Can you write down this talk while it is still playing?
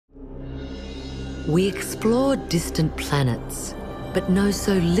We explore distant planets, but know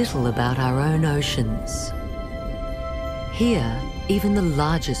so little about our own oceans. Here, even the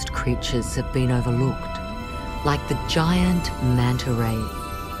largest creatures have been overlooked, like the giant manta ray.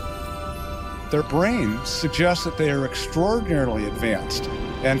 Their brains suggest that they are extraordinarily advanced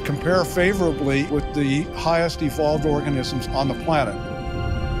and compare favorably with the highest evolved organisms on the planet.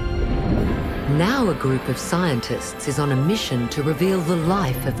 Now a group of scientists is on a mission to reveal the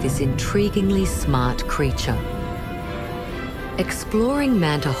life of this intriguingly smart creature. Exploring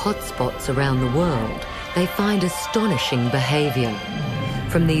manta hotspots around the world, they find astonishing behaviour.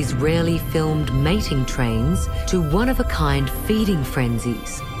 From these rarely filmed mating trains to one-of-a-kind feeding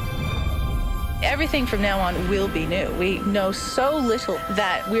frenzies. Everything from now on will be new. We know so little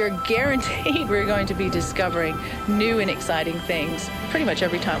that we're guaranteed we're going to be discovering new and exciting things pretty much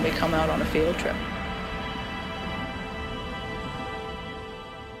every time we come out on a field trip.